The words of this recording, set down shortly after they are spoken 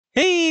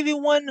Hey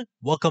everyone!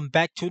 Welcome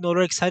back to another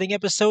exciting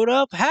episode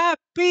of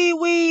Happy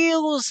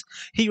Wheels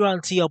here on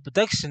TL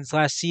Productions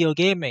 /CO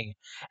Gaming.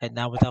 And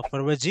now without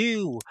further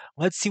ado,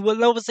 let's see what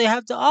levels they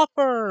have to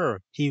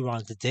offer here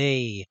on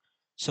today.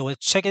 So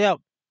let's check it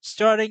out.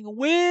 Starting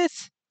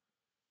with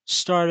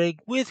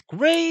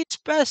great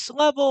best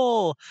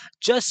level.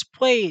 Just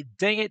play,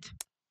 dang it.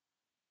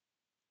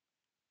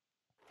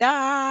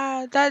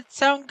 Ah, that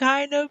sound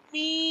kind of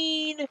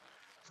mean.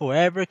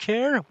 Forever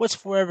care? What's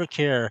forever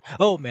care?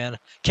 Oh man,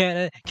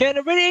 can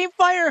it really aim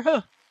fire?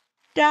 Huh.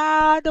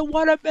 The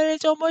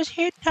watermelon's almost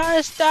hit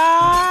us.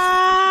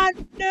 No!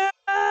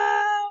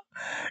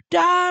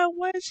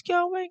 What's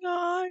going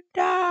on?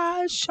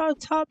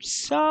 Shut up,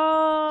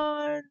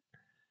 son.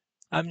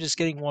 I'm just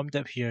getting warmed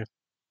up here.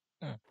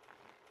 Mm.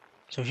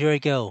 So here I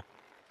go.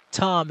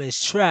 Tom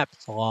is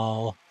trapped.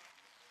 Lol.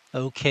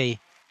 Okay.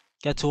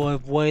 Got to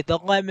avoid the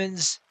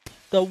lemons.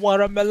 The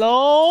watermelon.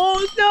 No,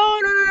 no,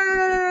 no,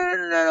 no, no,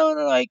 no, no,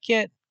 no, I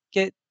can't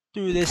get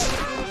through this.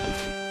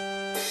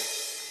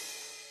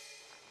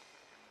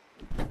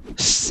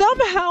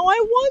 Somehow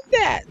I won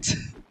that.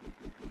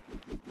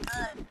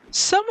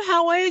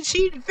 Somehow I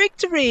achieved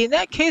victory! In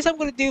that case, I'm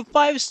gonna do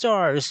 5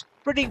 stars.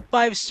 Pretty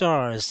 5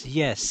 stars,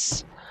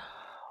 yes.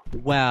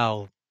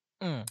 Wow.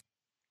 Mm.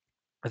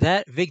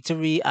 That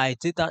victory I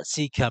did not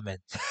see coming.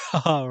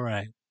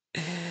 Alright.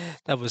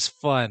 That was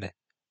fun.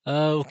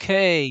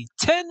 Okay,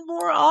 10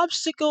 more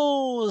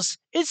obstacles!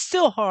 It's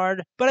still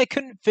hard, but I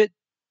couldn't fit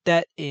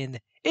that in.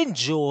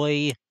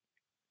 Enjoy!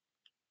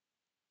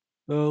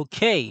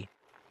 Okay.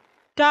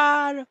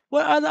 God,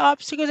 what other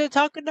obstacles are you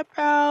talking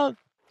about?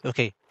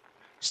 Okay,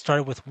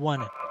 started with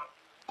 1,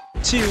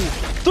 2,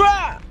 3!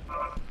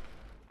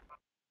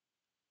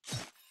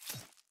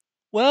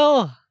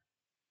 Well,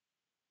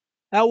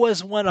 that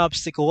was one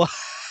obstacle.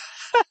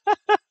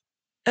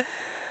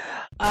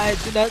 I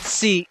did not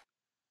see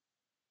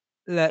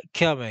that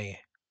coming.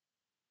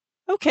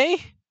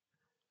 Okay,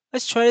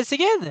 let's try this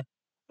again.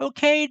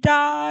 Okay,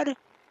 Dad,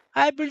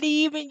 I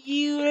believe in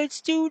you.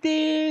 Let's do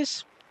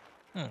this.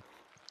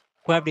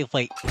 Gravity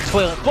plate.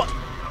 Toilet. What?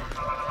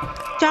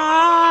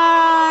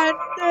 Dad,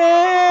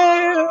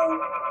 no.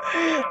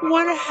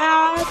 What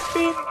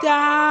happened,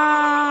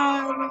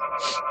 Dad?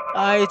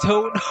 I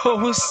don't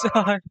know,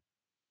 son.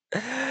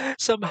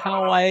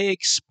 Somehow I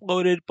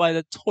exploded by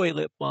the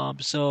toilet bomb.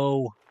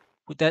 So,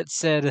 with that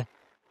said,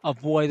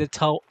 avoid the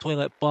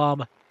toilet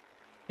bomb.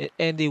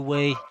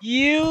 Anyway,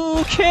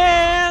 you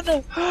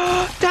can.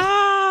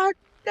 God,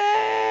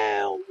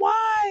 no!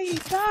 Why,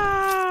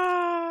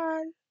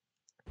 God?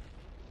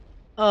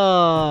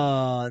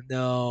 Oh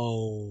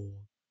no!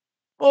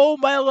 Oh,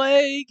 my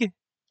leg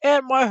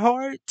and my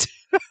heart.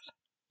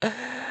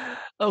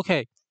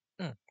 Okay,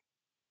 mm,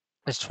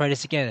 let's try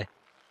this again.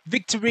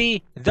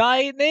 Victory!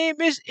 Thy name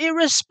is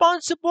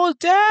irresponsible,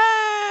 Dad!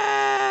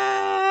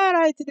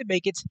 I didn't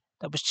make it.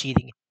 That was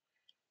cheating.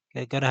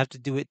 I'm gonna have to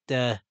do it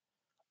the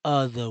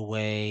other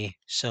way.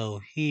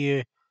 So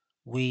here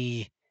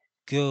we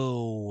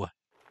go.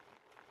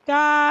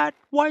 Dad,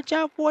 watch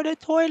out for the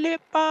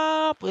toilet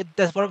bomb!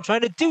 That's what I'm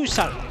trying to do,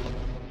 son!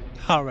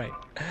 Alright.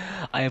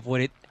 I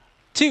avoided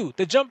 2,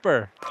 the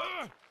jumper.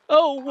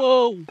 Oh,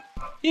 whoa!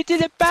 You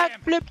did a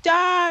backflip,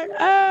 Dad!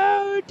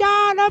 Oh,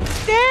 Dad, I'm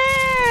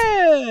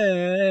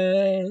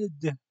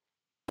dead!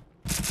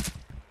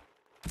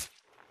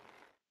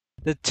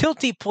 The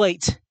tilty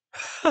plate!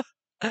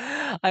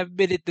 I've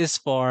made it this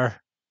far.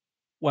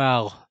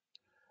 Wow.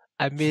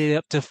 I made it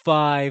up to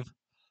 5.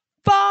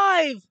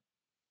 5!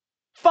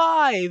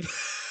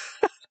 5!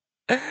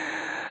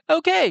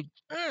 Okay.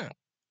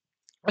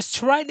 Let's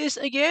try this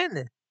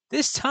again.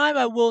 This time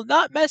I will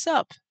not mess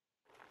up.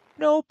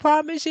 No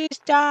promises,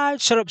 Dad.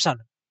 Shut up, son.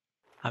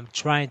 I'm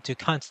trying to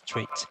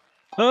concentrate.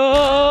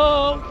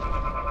 Oh!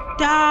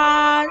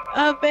 Dad,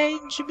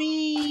 avenge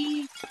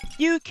me!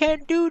 You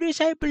can do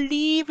this, I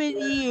believe in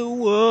you!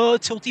 Whoa,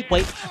 tilty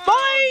plate.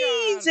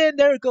 Mines! And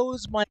there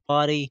goes my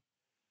body.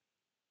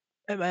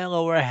 And my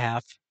lower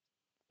half.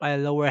 My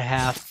lower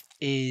half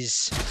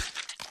is...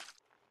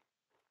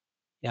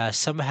 Yeah,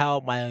 somehow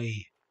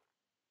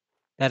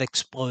that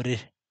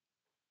exploded.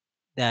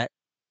 That...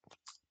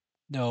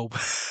 No.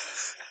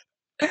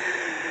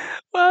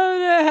 Well,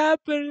 that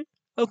happened.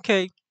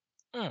 Okay.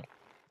 Mm.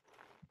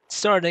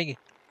 Starting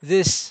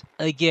this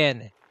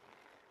again.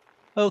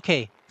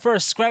 Okay,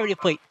 first gravity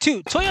plate.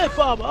 2, toilet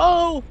bomb.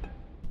 Oh,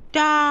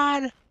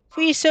 Dad,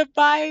 we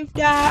survived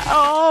that.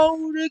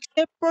 Oh,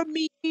 except for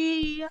me.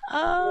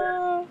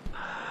 Oh,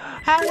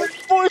 how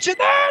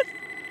unfortunate.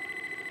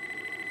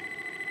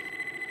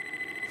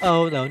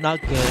 Oh no, not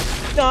good.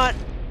 Not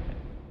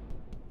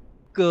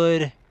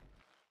good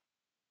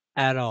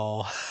at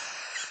all.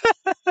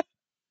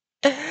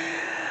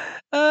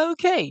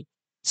 Okay,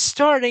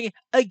 starting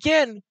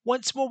again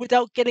once more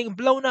without getting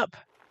blown up.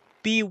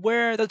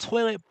 Beware the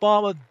toilet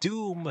bomb of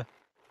doom.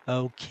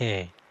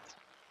 Okay.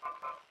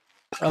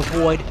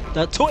 Avoid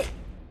the toilet.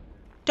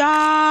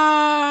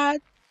 Dad!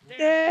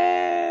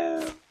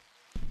 No!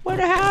 What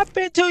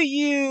happened to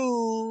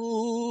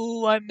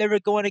you? I'm never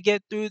going to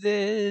get through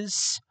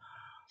this.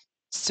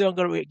 So I'm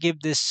gonna give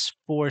this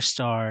 4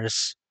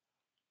 stars.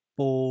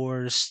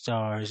 4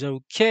 stars.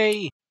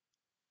 Okay.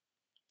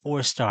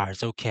 4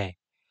 stars. Okay.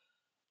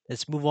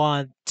 Let's move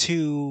on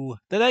to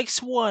the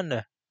next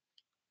one.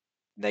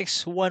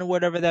 Next one,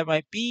 whatever that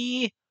might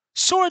be.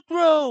 Sword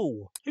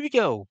throw. Here we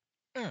go.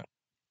 Mm.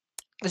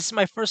 This is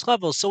my first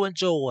level, so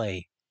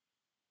enjoy.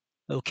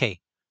 Okay.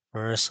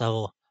 First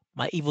level.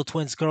 My evil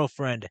twin's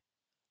girlfriend.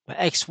 My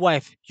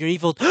ex-wife. Your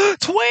evil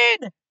twin.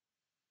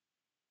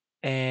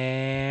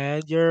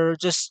 And you're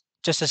just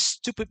a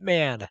stupid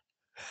man.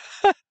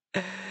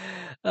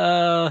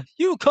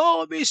 You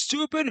call me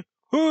stupid?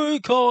 Who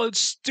you calling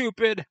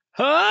stupid?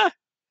 Huh?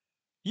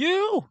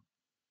 You?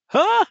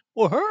 Huh?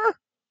 Or her?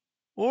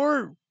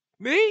 Or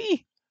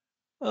me?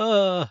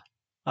 I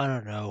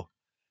don't know.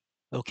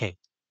 Okay,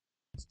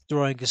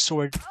 throwing a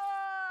sword,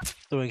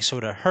 throwing a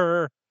sword at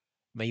her,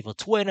 my evil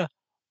twin,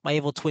 my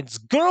evil twin's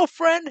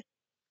girlfriend,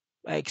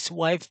 my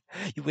ex-wife.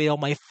 You ate all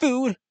my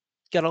food.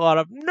 Got a lot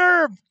of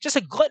nerve. Just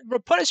a glutton for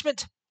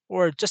punishment,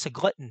 or just a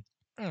glutton.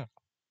 Mm,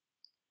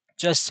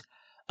 just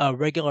a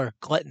regular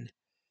glutton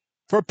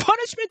for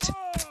punishment.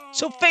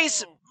 So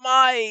face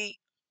my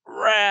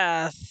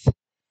wrath.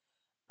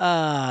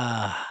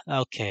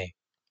 Okay.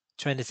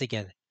 Try this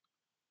again.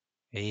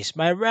 Face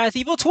my wrath,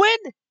 evil twin!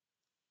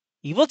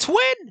 Evil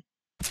twin!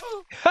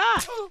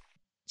 Ha!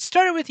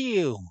 Started with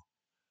you.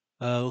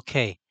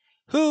 Okay.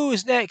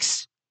 Who's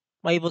next?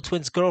 My evil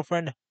twin's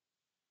girlfriend.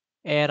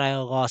 And I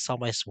lost all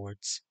my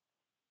swords.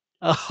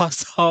 I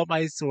lost all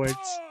my swords.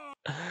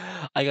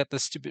 I got the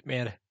stupid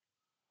man.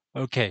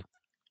 Okay.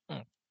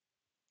 Mm.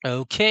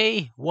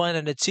 Okay. 1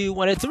 and a 2,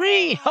 1 and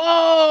 3.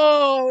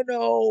 Oh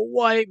no,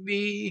 why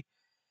me?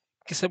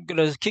 Guess I'm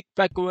gonna kick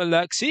back and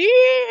relax here.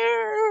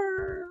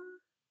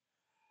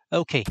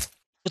 Okay.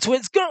 The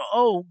twins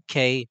girl.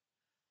 Okay.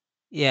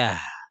 Yeah.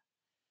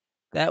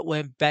 That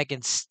went back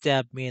and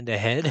stabbed me in the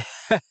head.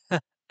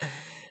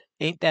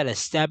 Ain't that a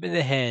stab in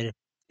the head?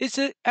 It's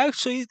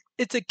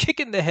a kick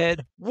in the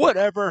head.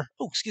 Whatever.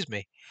 Oh, excuse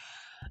me.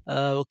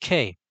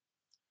 Okay.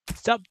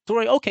 Stop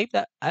throwing. Okay,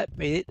 that I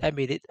made it. I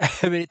made it.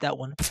 I made it. That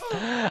one.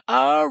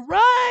 All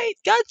right,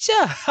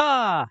 gotcha.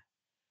 Ha.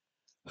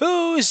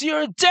 Who's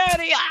your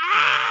daddy?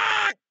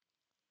 Ah!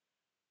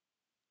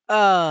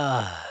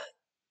 Uh.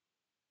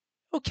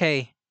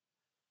 Okay.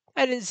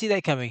 I didn't see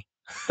that coming.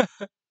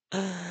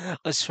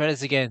 Let's try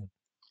this again.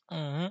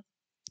 hmm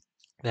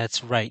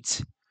That's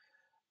right.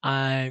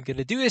 I'm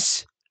gonna do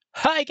this.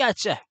 I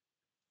gotcha.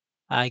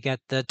 I got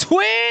the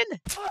twin.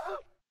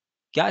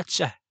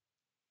 Gotcha.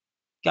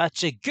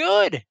 Gotcha.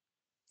 Good.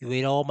 You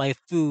ate all my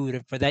food,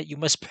 and for that you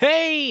must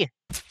pay.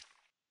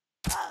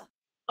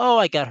 Oh,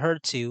 I got her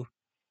too.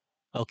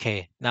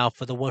 Okay, now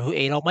for the one who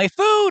ate all my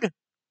food.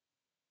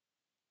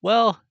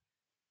 Well,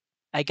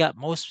 I got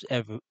most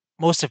of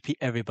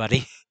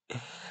everybody,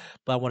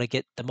 but I want to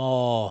get them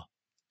all.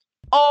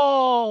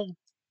 Oh,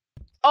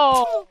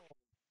 oh,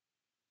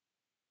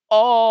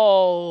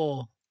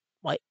 oh!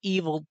 My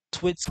evil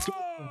twin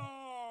girlfriend,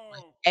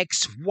 my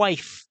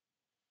ex-wife,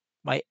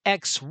 my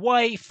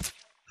ex-wife.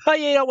 I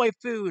ate all my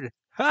food.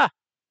 Ha!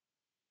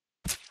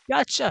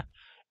 Gotcha.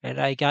 And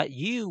I got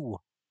you.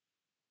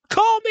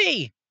 Call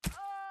me.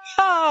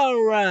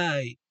 All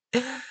right.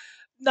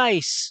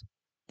 Nice.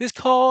 This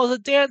calls a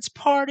dance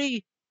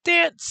party.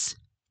 Dance,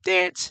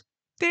 dance,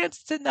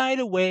 dance the night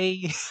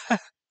away.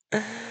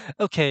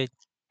 Okay.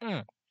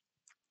 Mm.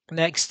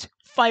 Next,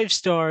 5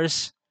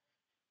 stars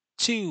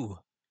to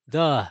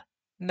the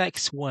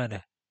next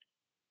one,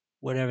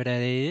 whatever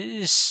that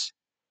is.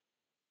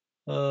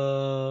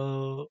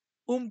 Oompa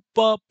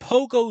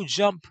Pogo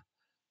Jump.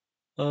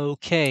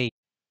 Okay.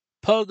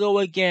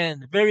 Pogo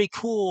again. Very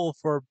cool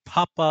for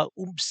Papa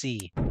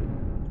Oopsie.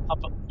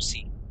 Papa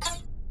Oopsie.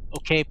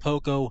 Okay,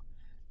 Pogo.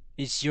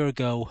 It's your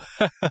go.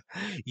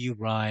 You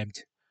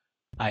rhymed.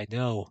 I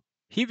know.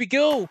 Here we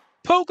go.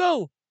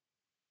 Pogo.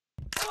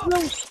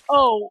 Close.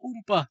 Oh,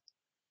 Oompa.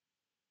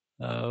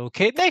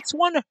 Okay, next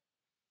one.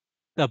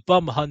 The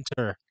Bum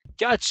Hunter.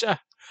 Gotcha.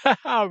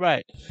 All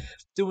right.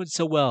 Doing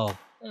so well.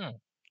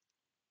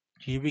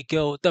 Here we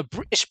go. The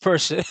British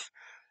person.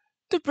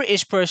 The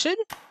British person.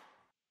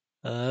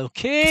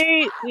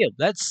 Okay. Yeah,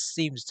 that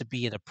seems to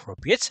be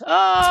inappropriate.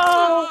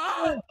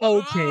 Oh,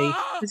 okay.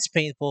 This is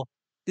painful.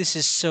 This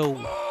is so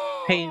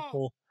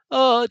painful.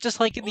 Oh, just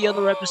like in the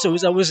other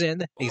episodes I was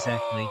in.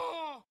 Exactly.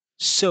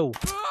 So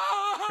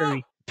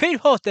very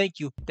painful. Thank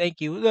you.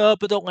 Thank you.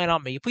 But don't land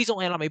on me. Please don't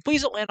land on me.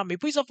 Please don't land on me.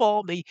 Please don't fall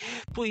on me.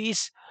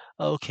 Please.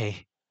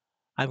 Okay.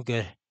 I'm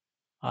good.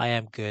 I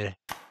am good.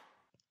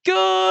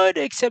 Good.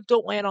 Except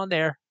don't land on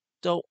there.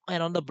 Don't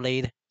land on the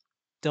blade.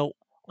 Don't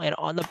land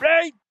on the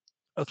blade.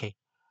 Okay.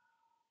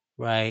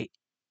 Right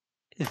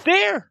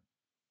there.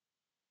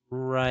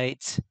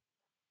 Right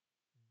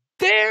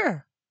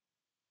there.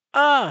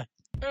 Ah.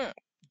 mm.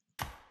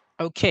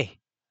 Okay.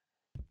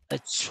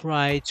 Let's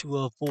try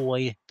to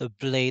avoid the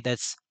blade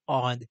that's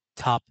on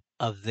top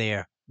of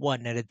there.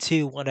 1 and a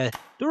 2, 1 and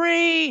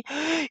 3.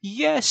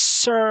 Yes,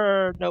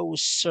 sir. No,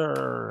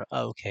 sir.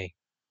 Okay.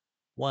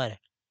 1,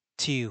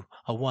 2,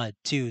 1,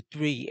 2,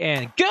 3,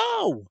 and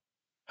go!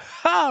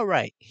 All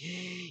right.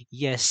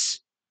 Yes.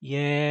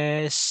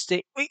 Yes.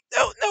 Stay. Wait.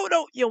 No, no,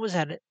 no. You almost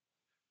had it.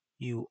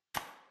 You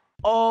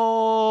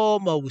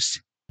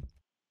almost,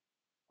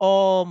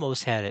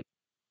 almost had it.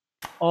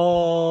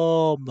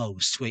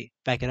 Almost. Wait.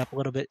 Back it up a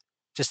little bit.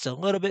 Just a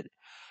little bit.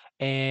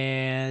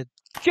 And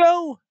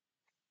go.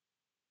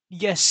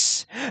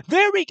 Yes.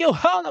 There we go.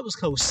 Oh, that was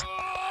close.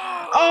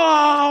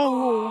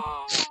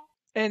 Oh.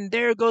 And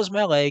there goes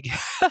my leg.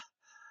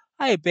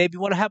 Hi, baby.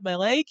 Want to have my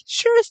leg?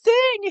 Sure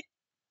thing.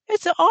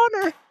 It's an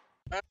honor.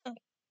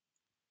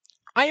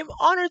 I am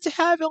honored to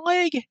have a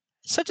leg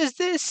such as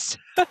this.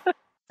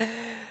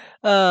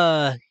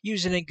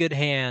 Use it in good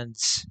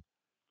hands.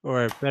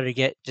 Or better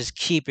yet, just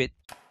keep it.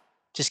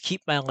 Just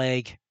keep my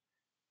leg.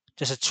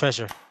 Just a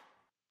treasure.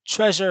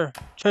 Treasure.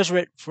 Treasure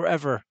it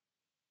forever.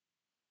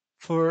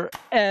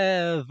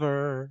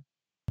 Forever.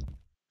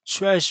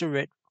 Treasure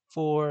it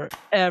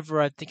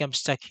forever. I think I'm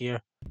stuck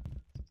here.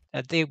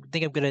 I think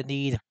I'm gonna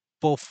need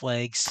both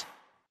legs.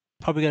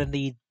 Probably gonna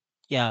need,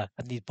 yeah,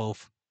 I need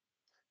both.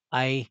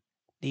 I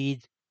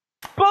need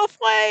both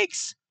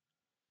legs!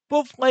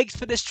 Both legs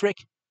for this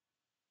trick.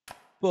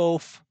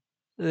 Both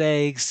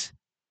legs.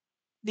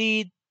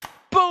 Need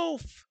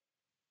both.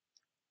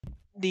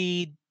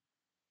 Need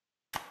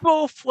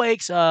both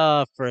legs.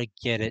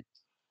 Forget it.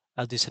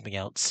 I'll do something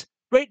else.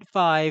 Rate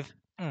 5.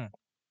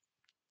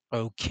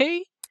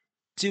 Okay.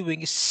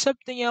 Doing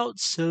something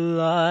else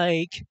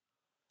like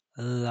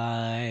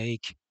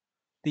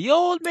the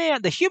old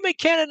man, the human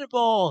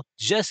cannonball.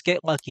 Just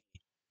get lucky.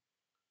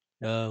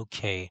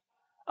 Okay.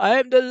 I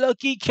am the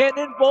lucky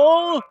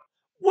cannonball.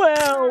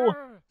 Well,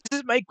 this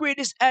is my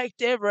greatest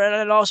act ever, and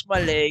I lost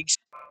my legs.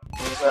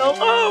 Well,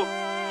 oh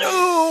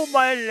no,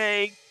 my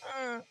leg.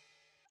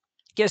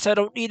 Guess I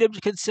don't need them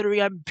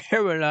considering I'm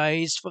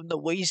paralyzed from the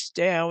waist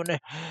down.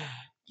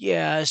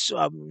 Yeah, so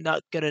I'm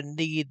not gonna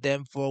need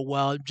them for a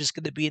while. I'm just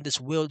gonna be in this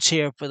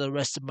wheelchair for the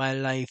rest of my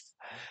life.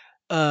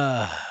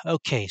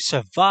 Okay,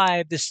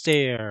 survive the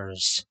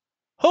stairs.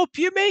 Hope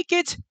you make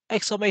it!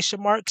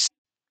 Exclamation marks.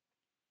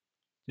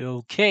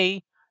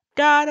 Okay.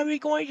 Dad, are we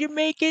going to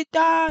make it,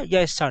 Dad?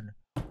 Yes, son.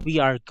 We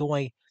are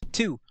going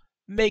to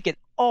make it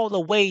all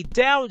the way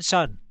down,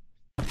 son.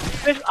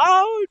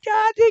 Oh,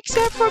 Dad,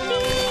 except for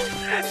me!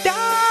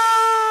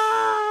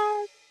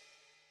 Dad!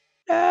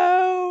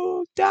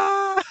 No,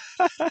 Dad!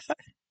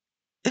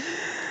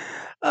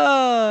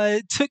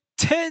 It took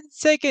 10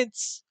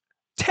 seconds.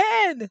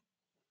 10!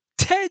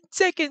 10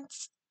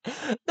 seconds!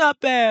 Not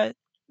bad.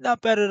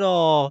 Not bad at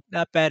all.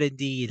 Not bad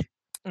indeed.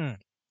 Mm.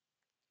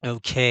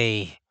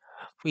 Okay.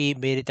 We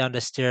made it down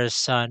the stairs,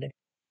 son.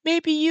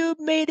 Maybe you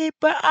made it,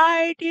 but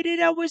I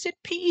didn't. I was in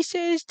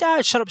pieces.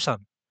 Dad, shut up,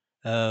 son.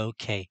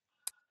 Okay.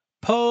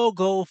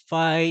 Pogo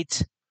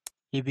fight.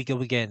 Here we go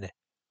again.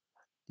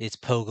 It's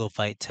pogo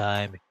fight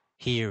time.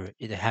 Here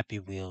in the Happy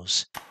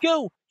Wheels.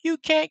 Go! You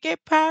can't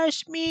get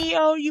past me.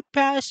 Oh, you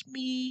passed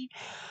me.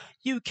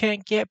 You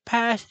can't get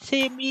past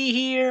me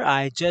here.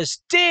 I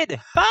just did.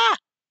 Ha!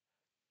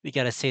 We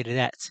gotta say to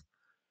that.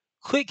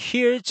 Click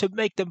here to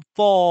make them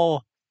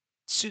fall.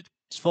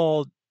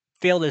 Fall.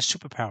 Fail their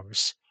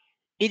superpowers.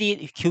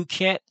 Idiot who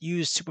can't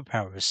use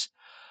superpowers.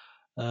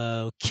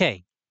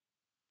 Okay.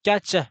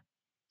 Gotcha.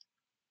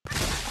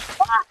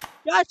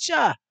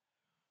 Gotcha.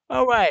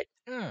 All right.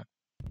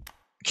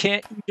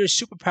 Can't use your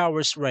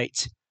superpowers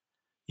right.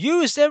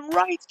 Use them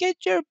right.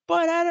 Get your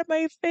butt out of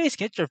my face.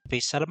 Get your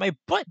face out of my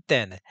butt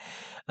then.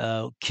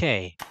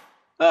 Okay.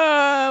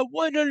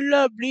 What a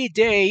lovely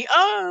day.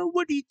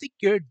 What do you think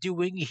you're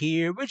doing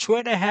here? We're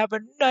trying to have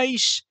a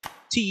nice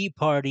tea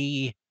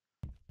party.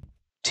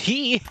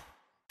 Tea?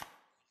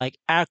 Like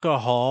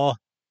alcohol.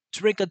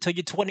 Drink until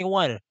you're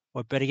 21.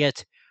 Or better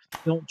yet,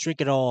 don't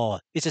drink at all.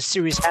 It's a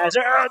serious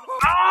hazard.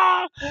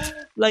 Ah!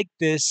 Like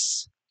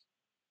this.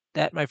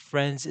 That, my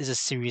friends, is a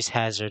serious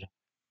hazard.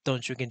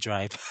 Don't drink and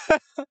drive.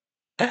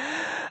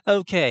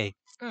 Okay.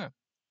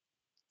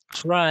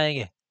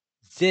 Trying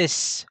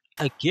this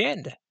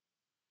again.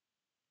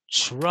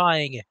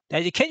 Trying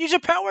that you can't use your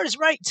powers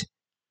right.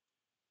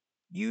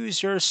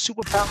 Use your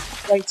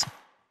superpowers right.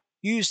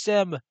 Use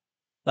them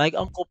like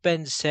Uncle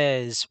Ben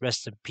says.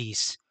 Rest in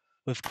peace.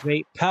 With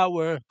great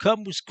power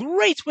comes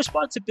great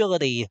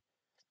responsibility.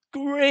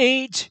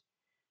 Great.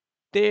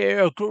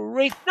 They're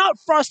great. Not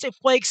frosted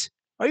flakes.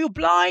 Are you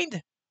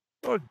blind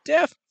or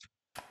deaf?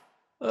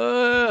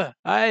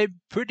 I'm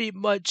pretty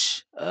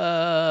much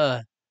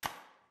uh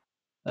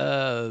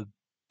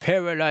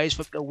paralyzed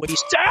from the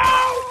waist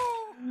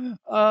down.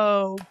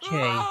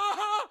 Okay.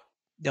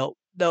 No,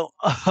 no.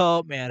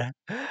 Oh man.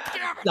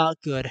 Not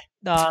good.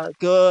 Not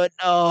good.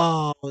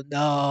 No,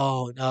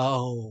 no,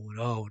 no,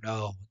 no,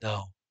 no,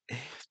 no.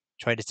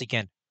 Try this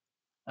again.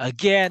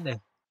 Again.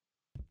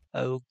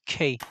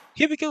 Okay.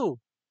 Here we go.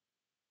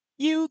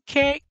 You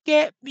can't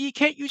get me. You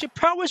can't use your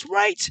powers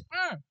right.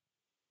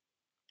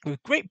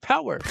 With great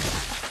power,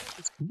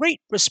 it's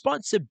great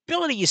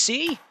responsibility, you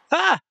see?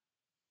 Ha!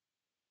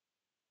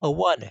 A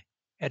 1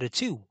 and a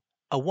 2.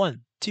 A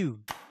 1, 2,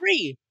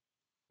 3.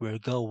 We're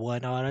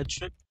going on a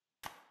trip.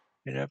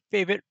 in our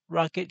favorite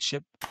rocket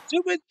ship,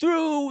 zooming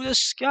through the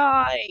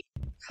sky.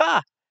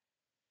 Ha!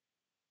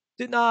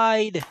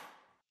 Denied.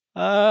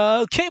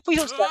 Okay, please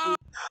don't stab me.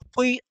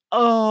 Please.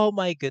 Oh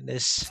my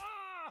goodness.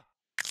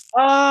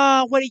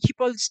 Why do you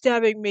keep on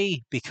stabbing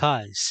me?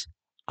 Because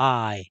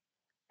I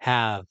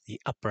have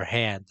the upper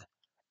hand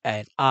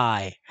and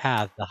I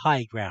have the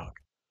high ground.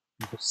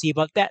 We will see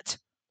about that.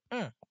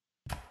 Mm.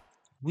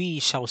 We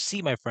shall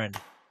see, my friend.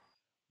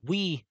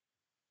 We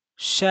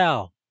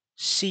shall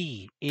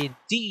see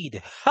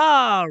indeed.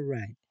 All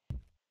right.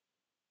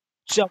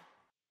 Jump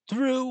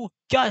through.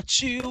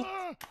 Got you.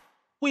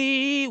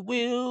 We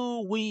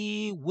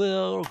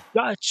will.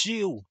 Got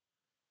you.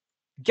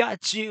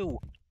 Got you.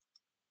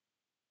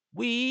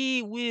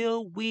 We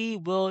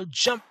will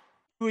jump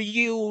for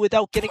you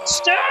without getting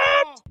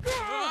stabbed.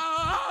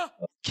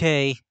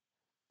 Okay,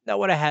 not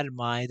what I had in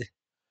mind.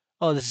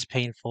 Oh, this is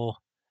painful.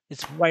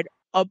 It's right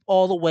up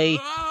all the way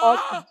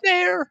up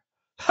there.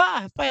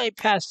 Ha! I finally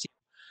passed you.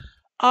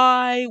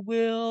 I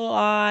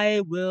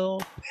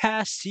will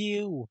pass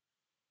you.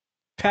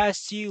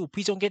 Pass you.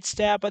 Please don't get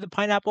stabbed by the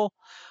pineapple.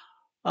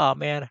 Oh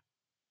man.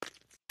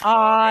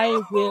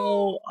 I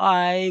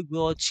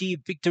will achieve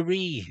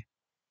victory.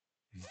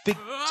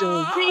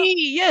 Victory!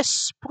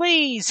 Yes,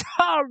 please.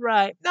 All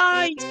right,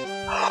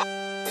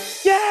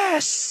 nice.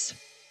 Yes,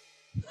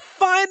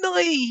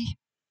 finally.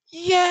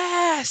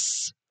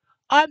 Yes,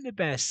 I'm the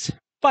best.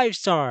 5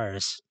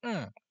 stars.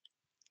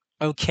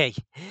 Okay,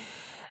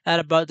 that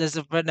about does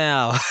it for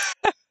now.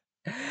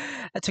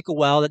 That took a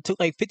while. That took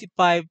like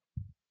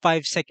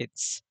 5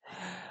 seconds.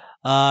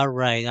 All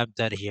right, I'm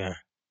done here.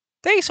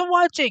 Thanks for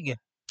watching.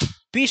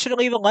 Be sure to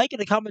leave a like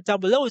and a comment down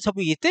below and tell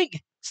me what you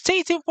think.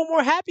 Stay tuned for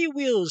more Happy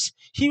Wheels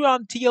here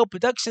on TO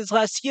Productions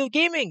 /TO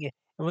Gaming.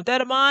 And with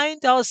that in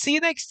mind, I'll see you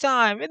next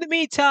time. In the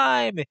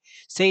meantime,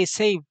 stay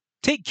safe,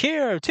 take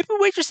care, tip your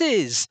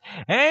waitresses,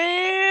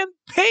 and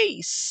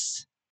peace!